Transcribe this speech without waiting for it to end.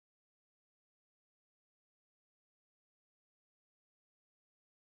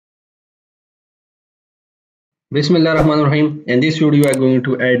Bismillah Rahman Rahim. In this video, we are going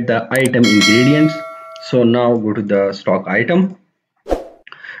to add the item ingredients. So now go to the stock item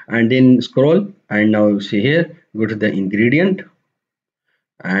and then scroll and now see here, go to the ingredient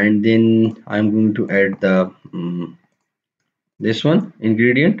and then I'm going to add the this one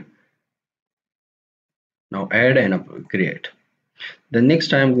ingredient. Now add and create. The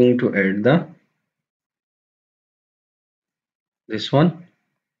next I'm going to add the this one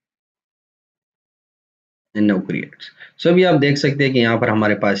in no creates सो अभी आप देख सकते हैं कि यहाँ पर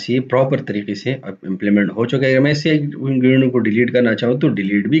हमारे पास ये प्रॉपर तरीके से अब इम्प्लीमेंट हो चुका है। अगर मैं इसे इंग्रेडिएंट को डिलीट करना चाहूँ तो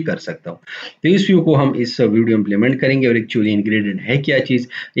डिलीट भी कर सकता हूँ। तो इस व्यू को हम इस वीडियो इम्प्लीमेंट करेंगे और एक्चुअली इंग्रेडिएंट है क्या चीज़,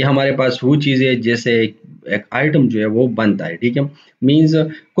 ये हमारे पास वो चीज़ है जैसे एक आइटम जो है वो बनता है। ठीक है, मीन्स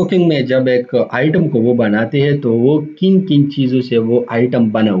कुकिंग में जब एक आइटम को वो बनाते हैं तो वो किन किन चीज़ों से वो आइटम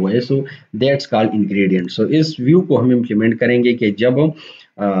बना हुआ है, सो दैट्स कॉल्ड इंग्रेडिएंट। सो इस व्यू को हम इम्प्लीमेंट करेंगे कि जब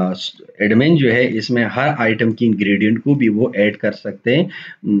एडमिन जो है इसमें हर आइटम की इंग्रेडिएंट को भी वो ऐड कर सकते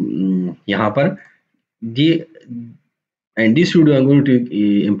हैं यहाँ पर जी। And this video I am going to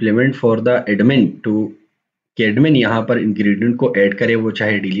implement for the admin to कि एडमिन यहाँ पर इंग्रेडिएंट को ऐड करे, वो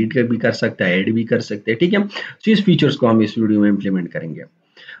चाहे डिलीट कर भी कर सकता है, ऐड भी कर सकते हैं। ठीक है, तो इस फीचर्स को हम इस वीडियो में इम्प्लीमेंट करेंगे।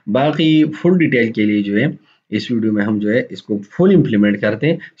 बाकी फुल डिटेल के लिए जो है इस वीडियो में हम जो है इसको फुल इम्प्लीमेंट करते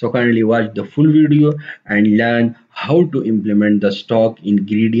हैं। So kindly watch the full video and learn how to implement the stock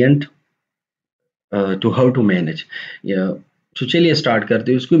ingredient to how to manage. सो चलिए स्टार्ट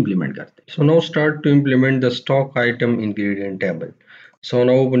करते हैं, उसको इम्प्लीमेंट करते हैं। So now start to implement the stock item ingredient table. So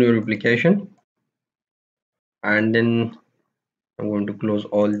now open your application and then I'm going to close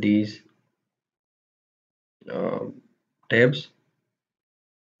all these tabs.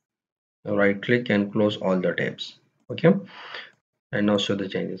 Right click and close all the tabs. Okay, and now show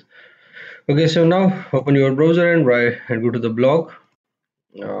the changes. Okay, so now open your browser and go to the blog,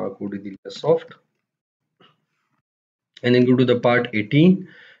 go to the Ilyasoft and then go to the part 18,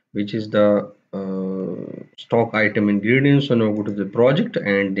 which is the stock item ingredients. So now go to the project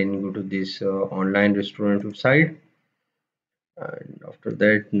and then go to this online restaurant website, and after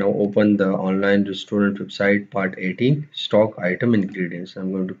that now open the online restaurant website part 18 stock item ingredients.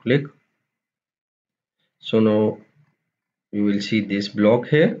 I'm going to click. So now you will see this block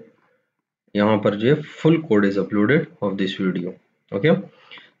here. यहाँ पर जो full code is uploaded of this video. Okay,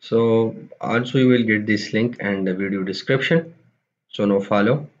 so also you will get this link and the video description. So now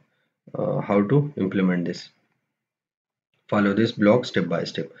follow how to implement this. Follow this block step by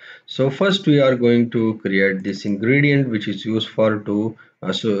step. So first we are going to create this ingredient which is used for to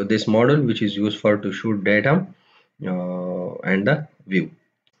so this model which is used for to shoot data and the view,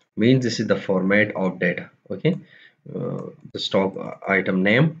 means this is the format of data. Okay, the stock item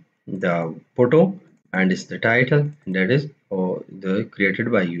name, the photo, and is the title, and that is the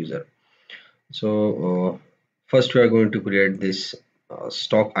created by user. So first we are going to create this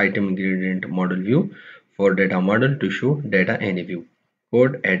stock item ingredient model view for data model to show data any view.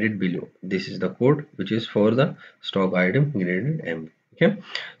 Code added below. This is the code which is for the stock item ingredient M. Okay,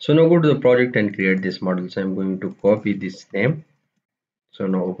 so now go to the project and create this model. So I'm going to copy this name. So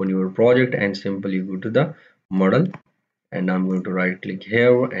now open your project and simply go to the model, and I'm going to right click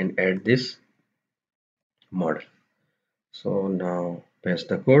here and add this model. So now paste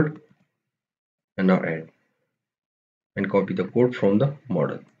the code and now add and copy the code from the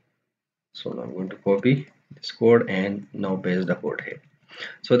model. So now I'm going to copy this code and now paste the code here.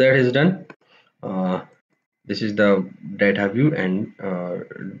 So that is done. This is the data view and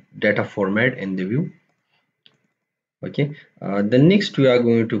data format in the view. Okay, the next we are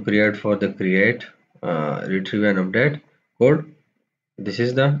going to create for the create retrieve and update code. This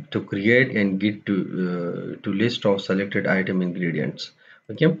is the to create and get to list of selected item ingredients.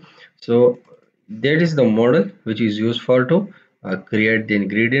 Okay, so that is the model which is used for to create the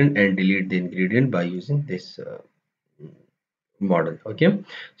ingredient and delete the ingredient by using this model. Okay,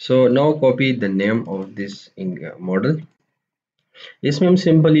 so now copy the name of this model. इसमें हम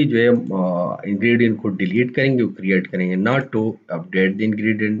simply जो है ingredient को delete करेंगे, create करेंगे, not to update the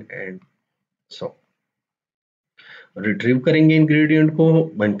ingredient and so retrieve करेंगे ingredient को,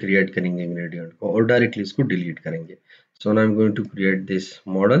 one create करेंगे इंग्रेडिएंट को और डायरेक्टली इसको डिलीट करेंगे. So now I am going to create this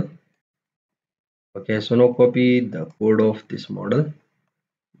model. Okay, so now copy the code of this model.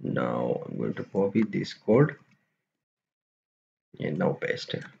 Now I'm going to copy this code and now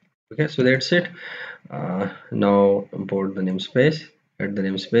paste it. Okay, so that's it. Now import the namespace, add the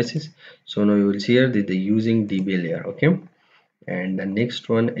namespaces. So now you will see here the using db layer. Okay, and the next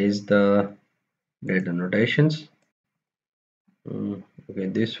one is the data annotations. Okay,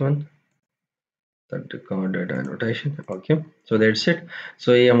 this one, the data annotation. Okay, so that's it.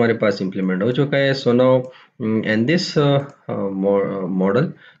 So ये हमारे पास implement हो चुका है. So now in this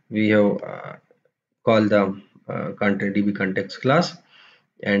model we have call the content db context class,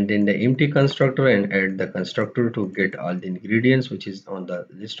 and then the empty constructor, and add the constructor to get all the ingredients which is on the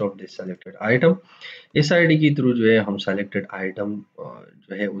list of this selected item. इस ID के through जो है हम selected item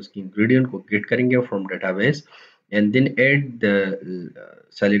जो है उसकी ingredient को get करेंगे from database, and then add the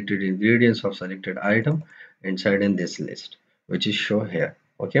selected ingredients of selected item inside in this list which is show here.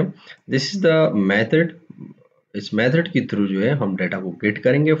 Okay, this is the method. इस मेथड के थ्रू जो है हम डेटा को गेट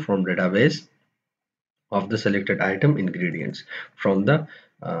करेंगे from database of the selected item ingredients from the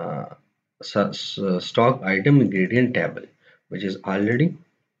stock item ingredient table which is already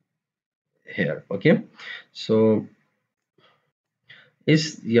here. Okay, so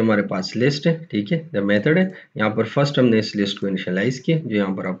ये हमारे पास list है. ठीक है, द मेथड है. यहाँ पर फर्स्ट हमने इस लिस्ट को इनिशियलाइज किया जो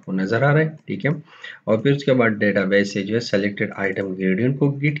यहाँ पर आपको नजर आ रहा है. ठीक है, और फिर उसके बाद डेटाबेस से जो है सेलेक्टेड आइटम इंग्रेडिएंट को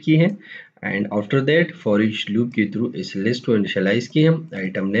गिट की है, and after that for each loop के थ्रू इस लिस्ट को इनिशियलाइज किया,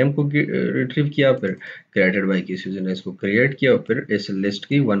 आइटम नेम को रिट्रीव किया, फिर क्रिएटेड बाय किस यूजर ने इसको क्रिएट किया, और फिर इस लिस्ट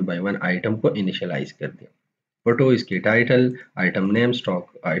की वन बाय वन आइटम को इनिशियलाइज कर दिया. फोटो, इसकी title, item name,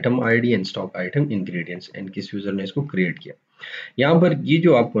 stock item ID and stock item ingredients, and किस यूजर ने इसको क्रिएट किया. यहाँ पर ये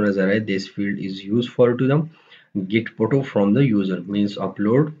जो आपको नजर आए, this field is use for to the get photo from the user, means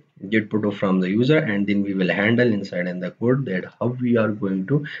upload get photo from the user, and then we will handle inside in the code that how we are going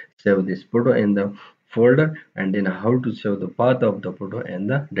to save this photo in the folder, and then how to save the path of the photo in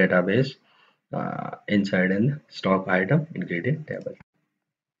the database inside in the stock item ingredient table.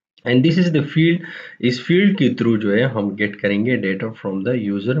 And this is the field. इस field के through जो है हम gate करेंगे data from the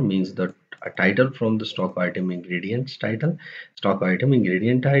user, means the title from the stock item ingredients title, stock item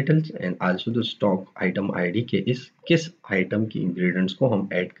ingredient titles, and also the stock item id के इस किस item की इंग्रेडिएंट्स को हम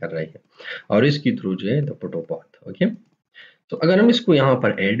ऐड कर रहे हैं, और इसके थ्रू जो है द फोटो पाथ. ओके, तो अगर हम इसको यहाँ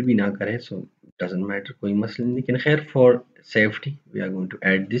पर ऐड भी ना करें सो डजंट मैटर, कोई मसला नहीं, लेकिन खैर for safety we are going to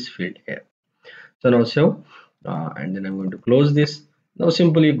add this field here. So now save, and then I'm going to close this. Now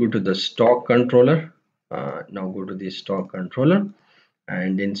simply go to the stock controller. Now go to the stock controller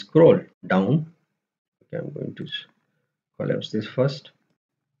and then scroll down. Okay, I'm going to collapse this first.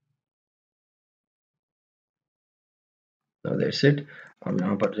 Now that's it.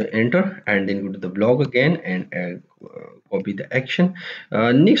 यहाँ पर enter and then go to the blog again and copy the action.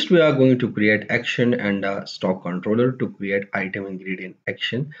 Next we are going to create action and stock controller to create item ingredient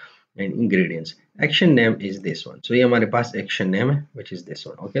action and ingredients. Action name is this one. So ये हमारे पास action name है which is this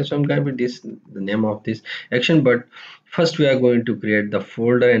one. Okay, so I'm going to this the name of this action, but first we are going to create the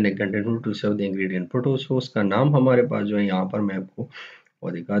folder and a container to save the ingredient photo. So उसका नाम हमारे पास जो है यहाँ पर मैं आपको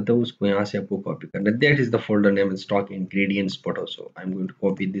और दिखाता हूँ, उसको यहाँ से आपको कॉपी करना है. That is the folder name is stock ingredients photo. So I'm going to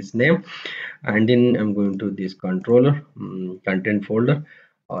copy this name and then I'm going to this controller content folder,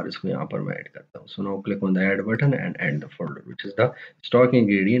 और इसको यहाँ पर मैं ऐड करता हूँ. So now click on the add button and add the folder which is the stock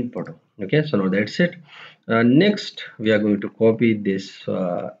ingredient photo. Okay, so now that's it. Next we are going to copy this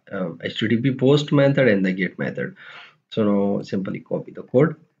http post method and the get method. So now simply copy the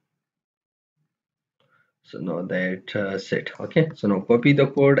code. So now that's it. Okay, so now copy the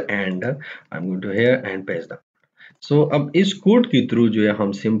code and I'm going to here and paste the. So अब इस code के through जो है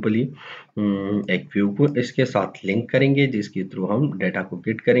हम simply एक view को इसके साथ लिंक करेंगे जिसके थ्रू हम डेटा को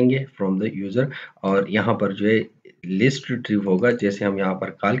गेट करेंगे फ्रॉम द यूजर, और यहाँ पर जो है लिस्ट रिट्रीव होगा जैसे हम यहाँ पर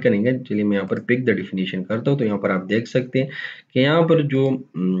कॉल करेंगे. चलिए मैं यहाँ पर पिक द डेफिनेशन करता हूँ. तो यहाँ पर आप देख सकते हैं कि यहाँ पर जो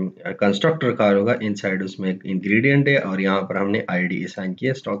कंस्ट्रक्टर कॉल होगा इनसाइड उसमें एक इंग्रेडिएंट है, और यहाँ पर हमने आईडी असाइन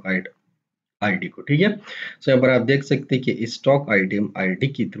किया स्टॉक आईडी को. ठीक है, सो यहाँ पर आप देख सकते हैं कि इस स्टॉक आइटम आईडी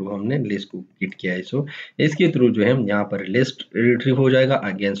के थ्रू हमने लिस्ट को गिट किया है. सो इसके थ्रू जो है यहाँ पर लिस्ट रिट्रीव हो जाएगा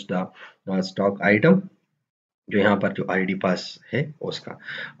अगेंस्ट द स्टॉक आइटम जो यहाँ पर जो आईडी पास है उसका,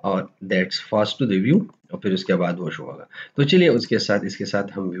 और that's fast to the view, और फिर उसके बाद वो शो होगा. तो चलिए उसके साथ इसके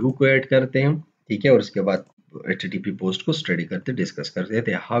साथ हम व्यू को ऐड करते हैं. ठीक है, और उसके बाद HTTP पोस्ट को स्टडी करते डिस्कस करते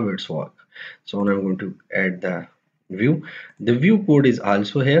थे how it's work. So now I am going to add the view. The view code is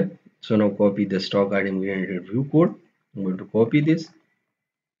also here. So now copy the stock item ingredient view code. I'm going to copy this.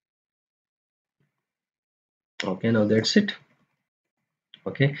 Okay, now that's it.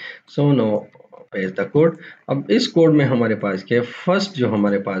 Okay, so now paste the code. अब इस code में हमारे पास क्या है, first जो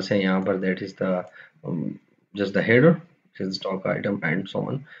हमारे पास है यहाँ पर that is the just the header, which is stock item and so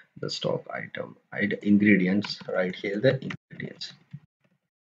on. The stock item ingredients right here, the ingredients.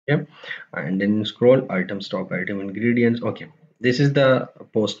 Okay, and then scroll item stock item ingredients. Okay, this is the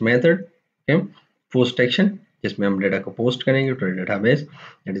post method. Okay, post action जिसमें हम data को post करेंगे two database.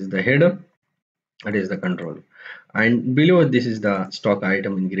 That is the header. That is the control. And below this is the stock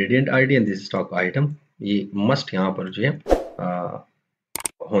item ingredient ID and this is stock item. ये must यहाँ पर जो है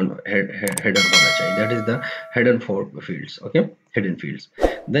header होना चाहिए. That is the header for fields. Okay, hidden fields.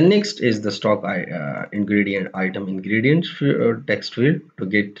 The next is the stock ingredient item ingredients text field to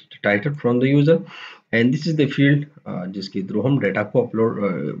get title from the user. And this is the field जिसके through हम data को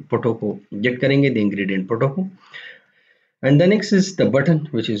upload photo को gate करेंगे, the ingredient photo को. And the next is the button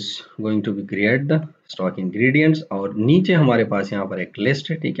which is going to be create the stock ingredients. और नीचे हमारे पास यहाँ पर एक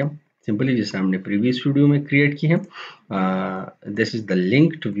लिस्ट है, ठीक है, सिंपली जिसे हमने प्रीवियस वीडियो में क्रिएट की है. This is the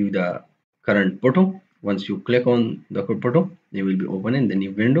link to view the current photo. Once you click on the photo, they will be open in the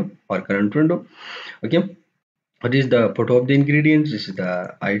new window or current window. Okay, what is the photo of the ingredients? This is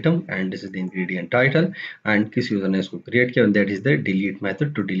the item and this is the ingredient title. And किस user ने इसको create किया, that is the delete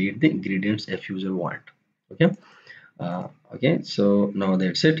method to delete the ingredients if user want. Okay. Okay, so now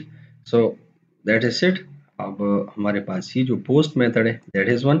that's it. So that is it. अब हमारे पास ये जो post method है,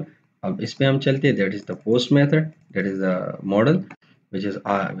 that is one. अब इस पे हम चलते हैं. that is the post method, that is the model which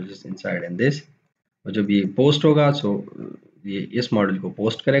is inside in this. और जब ये पोस्ट होगा, so ये इस मॉडल को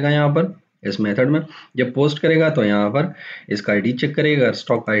पोस्ट करेगा यहाँ पर इस मेथड में. जब पोस्ट करेगा तो यहाँ पर इसका आईडी चेक करेगा. अगर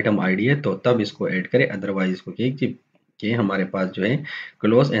स्टॉक आइटम आईडी है तो तब इसको ऐड करे, अदरवाइज इसको कि हमारे पास जो है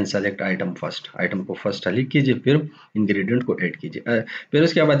close and select item first, item को फर्स्ट सेलेक्ट कीजिए, फिर इंग्रेडिएंट को ऐड कीजिए. फिर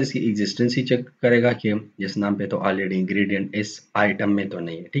उसके बाद इसकी एग्जिस्टेंस ही चेक करेगा कि जिस नाम पे तो ऑलरेडी इंग्रेडिएंट इस आइटम में तो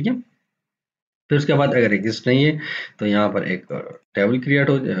नहीं है, ठीक है. फिर उसके बाद अगर एग्जिस्ट नहीं है तो यहाँ पर एक टेबल क्रिएट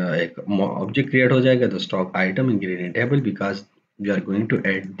हो, एक ऑब्जेक्ट क्रिएट हो जाएगा, तो stock item ingredient table, because we are going to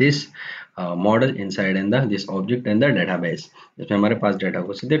add this model inside in the this object in the database. इसमें हमारे पास डेटा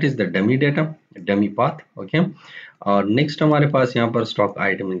हो, so that is the dummy data, dummy path. Okay, और next हमारे पास यहाँ पर stock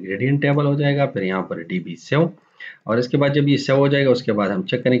item ingredient table हो जाएगा. फिर यहाँ पर db सेव, और इसके बाद जब ये सेव हो जाएगा उसके बाद हम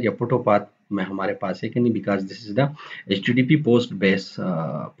चेक करेंगे फोटो पाथ में हमारे पास है कि नहीं, because this is the http post base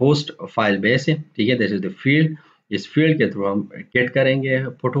post file base है, ठीक है. दिस इज द फील्ड, इस फील्ड के थ्रू हम गेट करेंगे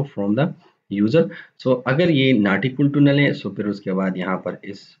फोटो फ्रॉम द यूजर. सो अगर ये नॉट इक्वल टू नल है, सो फिर उसके बाद यहाँ पर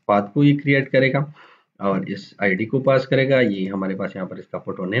इस पाथ को ये क्रिएट करेगा और इस आईडी को पास करेगा. ये हमारे पास यहाँ पर इसका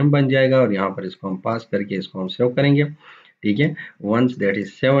फोटो नेम बन जाएगा और यहाँ पर इसको हम पास करके इसको हम सेव करेंगे, ठीक है. Once that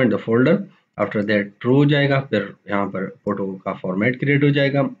is save in the folder, after that true हो जाएगा, फिर यहाँ पर फोटो का फॉर्मेट क्रिएट हो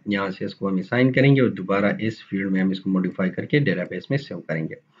जाएगा. यहाँ से इसको हम असाइन करेंगे और दोबारा इस फील्ड में हम इसको मॉडिफाई करके डेटाबेस में सेव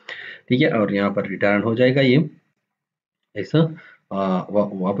करेंगे, ठीक है. और यहाँ पर रिटर्न हो जाएगा ये ऐसा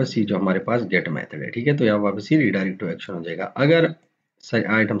वापस ही जो हमारे पास गेट मेथड है, ठीक है. तो यहाँ वापस ही रिडायरेक्ट टू एक्शन हो जाएगा. अगर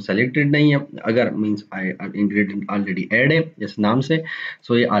आइटम सेलेक्टेड नहीं है, अगर मींस इंग्रेडिएंट ऑलरेडी ऐड है इस नाम से,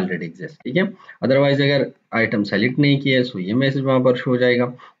 सो ये ऑलरेडी एग्जिस्ट, ठीक है. अदरवाइज अगर आइटम सेलेक्ट नहीं किया है, सो ये मैसेज वहां पर शो हो जाएगा.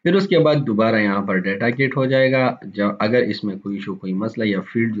 फिर उसके बाद दोबारा यहाँ पर डेटा गेट हो जाएगा. जब अगर इसमें कोई इशू, कोई मसला या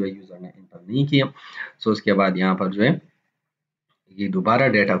फील्ड जो है यूजर ने एंटर नहीं किया, सो उसके बाद यहाँ पर जो है ये दोबारा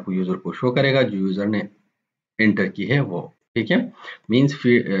डेटा को यूजर को शो करेगा जो यूजर ने एंटर की है वो, ठीक है. मींस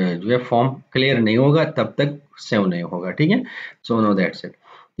जो है फॉर्म क्लियर नहीं होगा तब तक सेव नहीं होगा, ठीक है. So no that's it.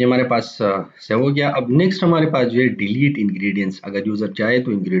 ये हमारे पास सेव हो गया. अब नेक्स्ट हमारे पास जो है डिलीट इंग्रेडिएंट्स. अगर यूजर चाहे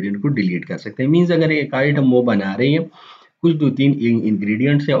तो इंग्रेडिएंट को डिलीट कर सकते हैं. मींस अगर एक आइटम वो बना रहे हैं, कुछ 2-3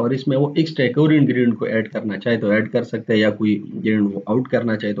 इंग्रेडिएंट्स है और इसमें वो एक्स्ट्रा एक और इंग्रेडिएंट को ऐड करना चाहे तो ऐड कर सकता है, या कोई इंग्रेडिएंट वो आउट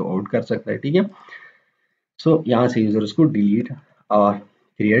करना चाहे तो आउट कर सकता है, ठीक है. सो यहाँ से यूजर उसको डिलीट और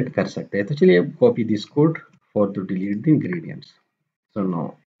क्रिएट कर सकते हैं. तो चलिए copy this code for to delete the ingredients. So now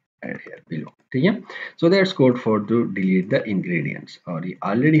add here below, ठीक है. So that's code for to delete the ingredients. और ये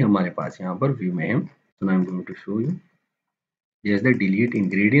already हमारे पास यहाँ पर व्यू में है. So now I'm going to show you. Here's the delete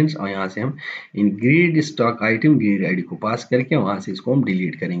ingredients और यहाँ से हम ingredient stock item ingredient ID को पास करके वहाँ से इसको हम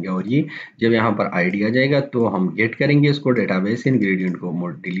डिलीट करेंगे. और ये जब यहाँ पर ID आ जाएगा तो हम गेट करेंगे इसको डेटाबेस, इंग्रेडिएंट को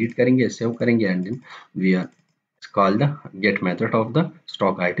डिलीट करेंगे, सेव करेंगे, and then we are call the get method of the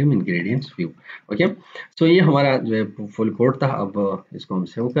stock item ingredients view. Okay, so ये हमारा जो है फुल कोड था. अब इसको हम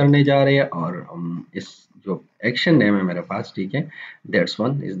सेव करने जा रहे हैं और हम इस जो एक्शन नेम है मेरे पास, ठीक है, that's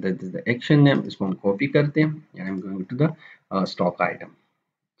one is the action name. इसको हम कॉपी करते हैं and I'm going to the stock item.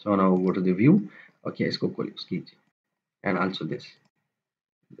 So now go to the view. Okay, इसको क्लोज कीजिए and also this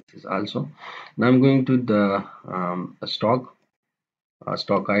is also. Now I'm going to the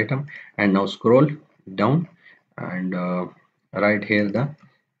stock item and now scroll down and right here the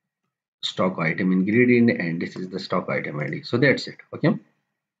stock item ingredient and this is the stock item ID. So that's it. Okay,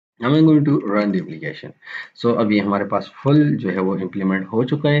 now I'm going to run the application. So अभी हमारे पास full जो है वो implement हो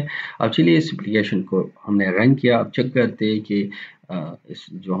चुका है. अब चलिए इस एप्लीकेशन को हमने रन किया. अब चेक करते हैं कि इस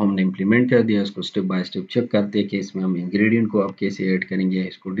जो हमने इम्प्लीमेंट कर दिया इसको स्टेप बाय स्टेप चेक करते हैं कि इसमें हम इंग्रेडिएंट को अब कैसे ऐड करेंगे,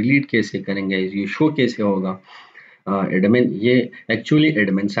 इसको डिलीट कैसे करेंगे, ये शो कैसे होगा. एडमिन, ये एक्चुअली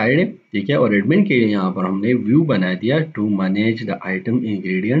एडमिन साइड है, ठीक है। और एडमिन के लिए यहाँ पर हमने व्यू बना दिया to manage the item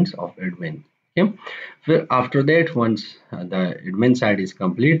ingredients of admin, ठीक है। फिर after that once the admin side is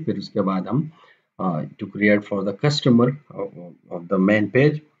complete, फिर उसके बाद हम to create for the customer of the main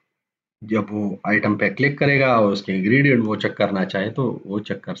page, जब वो आइटम पे क्लिक करेगा और उसके इंग्रेडिएंट वो चेक करना चाहे तो वो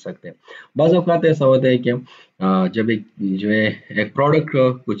चेक कर सकते हैं। बाज़ औक़ात ऐसा होता है कि जब एक जो है एक प्रोडक्ट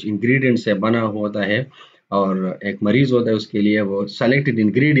कुछ इंग्रेडिएंट से बना होता है और एक मरीज़ होता है, उसके लिए वो सेलेक्टेड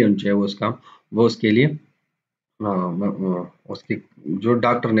इंग्रेडिएंट जो है वो उसके लिए उसके जो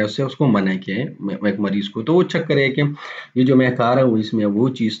डॉक्टर ने उससे उसको मना किया है एक मरीज को, तो वो चेक करे कि ये जो मैं खा रहा हूँ इसमें वो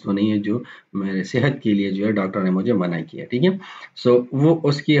चीज़ तो नहीं है जो मेरे सेहत के लिए जो है डॉक्टर ने मुझे मना किया, ठीक है। सो वो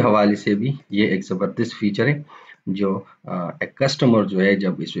उसके हवाले से भी ये एक ज़बरदस्त फीचर है जो एक कस्टमर जो है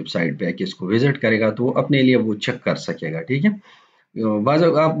जब इस वेबसाइट पे आके इसको विजिट करेगा तो वो अपने लिए वो चेक कर सकेगा, ठीक है। बाज़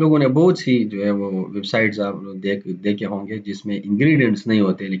आप लोगों ने बहुत सी जो है वो वेबसाइट्स आप लोग देखे होंगे जिसमें इंग्रेडिएंट्स नहीं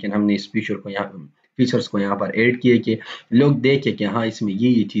होते, लेकिन हमने इस फीचर्स को यहाँ पर ऐड किए कि लोग देखें कि हाँ इसमें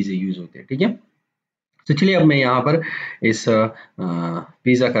ये चीज़ें यूज़ होती है, ठीक है। तो चलिए अब मैं यहाँ पर इस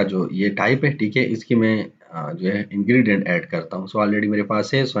पिज़्ज़ा का जो ये टाइप है, ठीक है, इसकी मैं जो है इंग्रेडिएंट ऐड करता हूँ। सो ऑलरेडी मेरे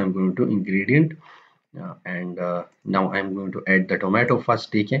पास है, सो I am going to ingredient and now I am going to add the tomato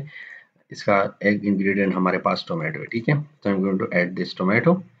first, ठीक है। इसका एक इंग्रेडिएंट हमारे पास टोमेटो है, ठीक है। सो I am going to add this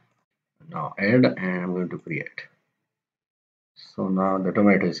tomato, now add and I am going to create. So now the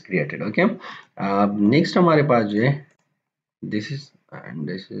tomato is created, okay. अब next हमारे पास जो है this is and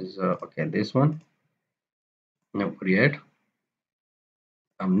this is okay, this one now create.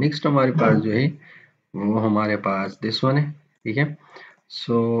 अब next हमारे पास जो है वो हमारे पास दिस वन है, ठीक है।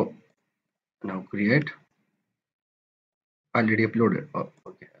 So now create, already uploaded,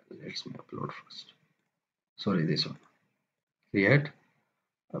 okay, let's me upload first, sorry this one, create,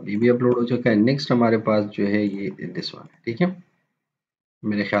 अभी भी अपलोड हो चुका है। नेक्स्ट हमारे पास जो है ये दिस वन है, ठीक है।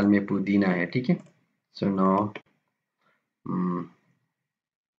 मेरे ख्याल में पुदीना है, ठीक है। So now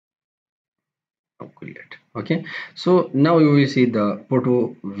create, okay. So now you will see the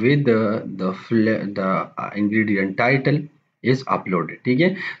photo with the ingredient title is uploaded, ठीक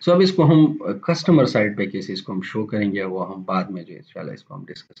है। सो अब इसको हम कस्टमर साइड पे कैसे इसको हम शो करेंगे वो हम बाद में जो है इंशाल्लाह इसको हम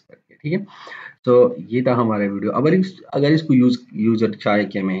डिस्कस करेंगे, ठीक है। तो ये था हमारा वीडियो। अगर इसको यूजर चाहे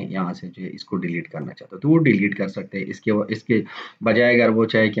कि मैं यहाँ से जो है इसको डिलीट करना चाहता हूँ तो वो डिलीट कर सकते हैं। इसके बजाय अगर वो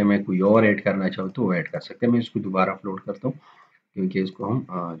चाहे कि मैं कोई और ऐड करना चाहूँ तो वो ऐड कर सकते हैं। मैं इसको दोबारा अपलोड करता हूँ क्योंकि इसको हम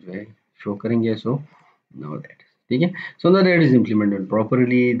जो है शो करेंगे। सो now that, ठीक है। so now that is implemented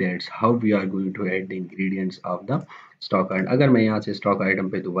properly, that's how we are going to add the ingredients of the stock item। अगर मैं यहाँ से स्टॉक आइटम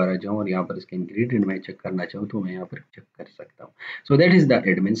पे दोबारा जाऊँ और यहाँ पर इसके इंग्रेडिएंट मैं चेक करना चाहूँ तो मैं यहाँ पर चेक कर सकता हूँ। So that is the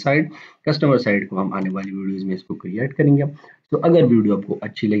admin side. Customer side को हम आने वाली वीडियोस में इसको क्रिएट करेंगे। तो अगर वीडियो आपको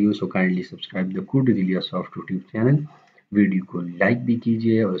अच्छी लगी हो so kindly subscribe the good इलियासॉफ्ट YouTube channel, video को लाइक भी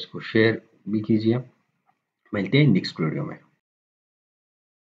कीजिए और इसको शेयर भी कीजिए। मिलते हैं नेक्स्ट वीडियो में।